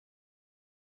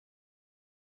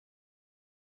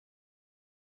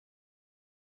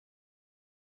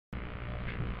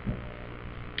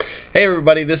Hey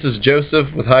everybody, this is Joseph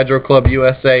with HHO Club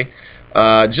USA.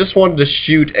 Just wanted to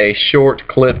shoot a short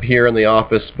clip here in the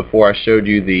office before I showed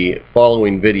you the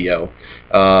following video.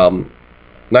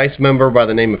 Nice member by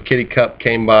the name of Kitty Cup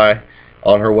came by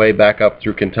on her way back up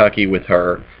through Kentucky with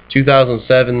her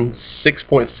 2007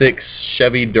 6.6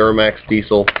 Chevy Duramax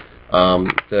diesel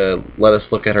to let us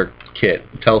look at her kit.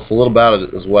 Tell us a little about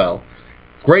it as well.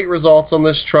 Great results on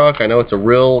this truck. I know it's a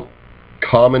real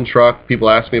common truck people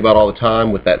ask me about all the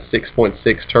time with that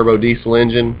 6.6 turbo diesel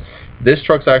engine. This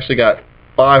truck's actually got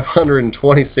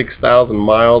 526,000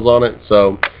 miles on it,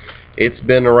 so it's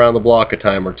been around the block a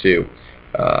time or two.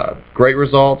 Great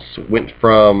results. Went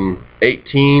from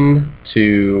 18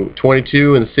 to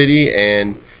 22 in the city,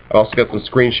 and I've also got some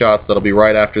screenshots that'll be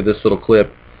right after this little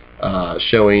clip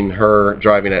showing her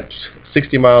driving at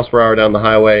 60 miles per hour down the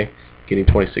highway, getting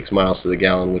 26 miles to the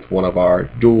gallon with one of our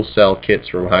dual cell kits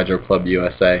from HHO Club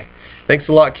USA. Thanks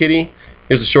a lot, Kitty.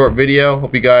 Here's a short video.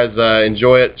 Hope you guys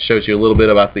enjoy it. Shows you a little bit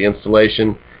about the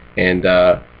installation, and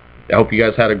I hope you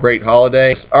guys had a great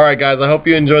holiday. Alright guys, I hope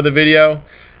you enjoyed the video.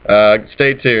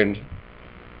 Stay tuned.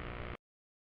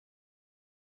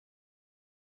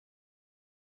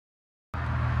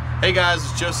 Hey guys,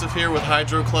 it's Joseph here with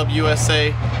HHO Club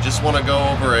USA. Just want to go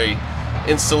over a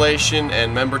installation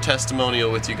and member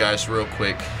testimonial with you guys real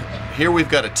quick. Here we've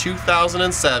got a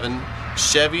 2007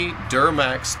 Chevy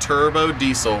Duramax turbo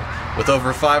diesel with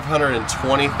over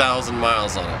 520,000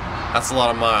 miles on it. That's a lot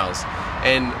of miles.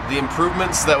 And the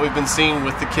improvements that we've been seeing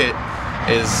with the kit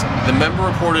is the member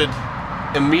reported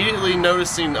immediately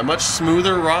noticing a much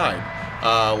smoother ride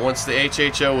once the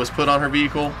HHO was put on her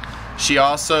vehicle. She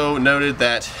also noted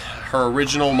that her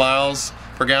original miles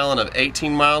per gallon of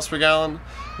 18 miles per gallon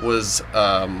was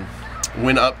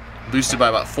went up, boosted by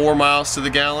about 4 miles to the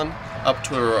gallon, up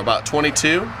to about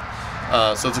 22.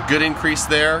 So it's a good increase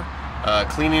there.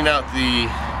 Cleaning out the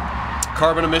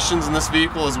carbon emissions in this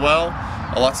vehicle as well.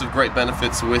 Lots of great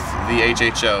benefits with the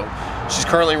HHO. She's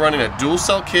currently running a dual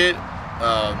cell kit,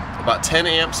 about 10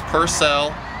 amps per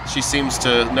cell. She seems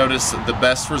to notice the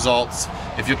best results.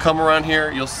 If you come around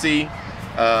here, you'll see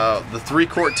the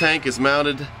 3-quart tank is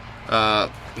mounted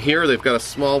here. They've got a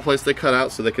small place they cut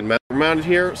out so they can mount. Mounted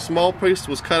here. Small piece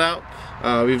was cut out.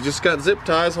 We've just got zip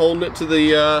ties holding it to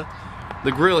the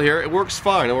grill here. It works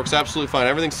fine. It works absolutely fine.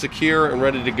 Everything's secure and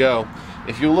ready to go.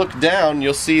 If you look down,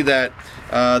 you'll see that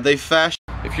they fashioned.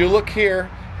 If you look here,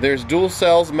 there's dual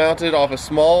cells mounted off a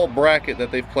small bracket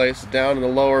that they've placed down in the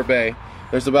lower bay.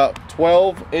 There's about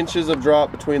 12 inches of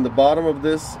drop between the bottom of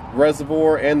this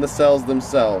reservoir and the cells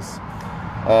themselves.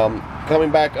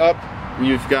 Coming back up,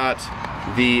 you've got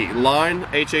the line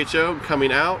HHO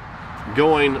coming out,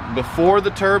 going before the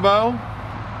turbo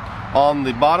on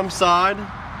the bottom side.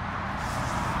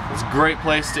 It's a great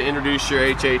place to introduce your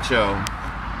HHO.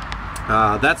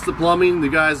 That's the plumbing.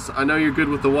 You guys, I know you're good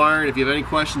with the wiring. If you have any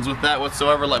questions with that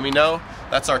whatsoever, let me know.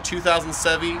 That's our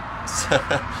 2007,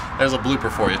 there's a blooper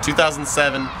for you,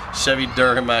 2007 Chevy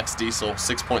Duramax diesel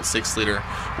 6.6 liter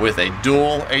with a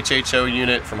dual HHO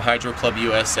unit from HHO Club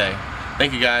USA.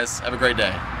 Thank you guys. Have a great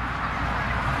day.